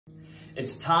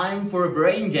It's time for a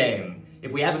brain game.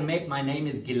 If we haven't met, my name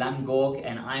is Gilan Gork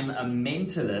and I'm a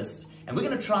mentalist, and we're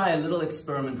going to try a little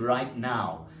experiment right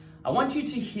now. I want you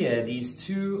to hear these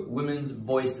two women's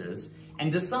voices and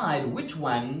decide which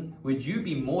one would you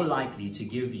be more likely to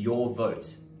give your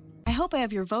vote. I hope I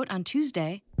have your vote on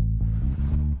Tuesday.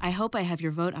 I hope I have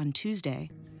your vote on Tuesday.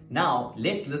 Now,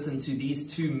 let's listen to these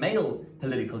two male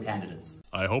political candidates.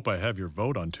 I hope I have your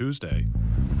vote on Tuesday.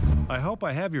 I hope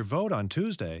I have your vote on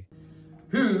Tuesday.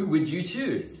 Who would you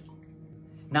choose?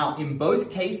 Now, in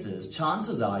both cases,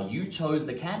 chances are you chose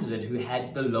the candidate who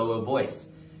had the lower voice.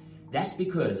 That's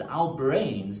because our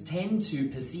brains tend to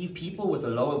perceive people with a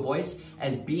lower voice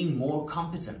as being more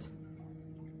competent.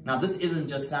 Now, this isn't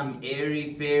just some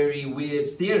airy-fairy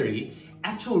weird theory.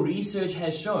 Actual research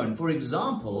has shown, for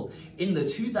example, in the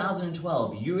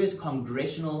 2012 US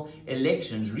congressional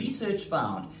elections, research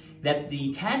found that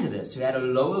the candidates who had a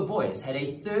lower voice had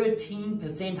a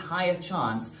 13% higher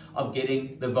chance of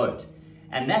getting the vote.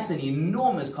 And that's an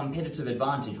enormous competitive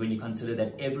advantage when you consider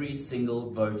that every single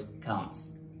vote counts.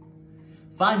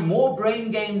 Find more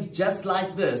brain games just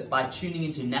like this by tuning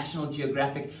into National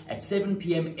Geographic at 7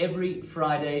 p.m. every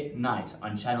Friday night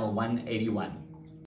on channel 181.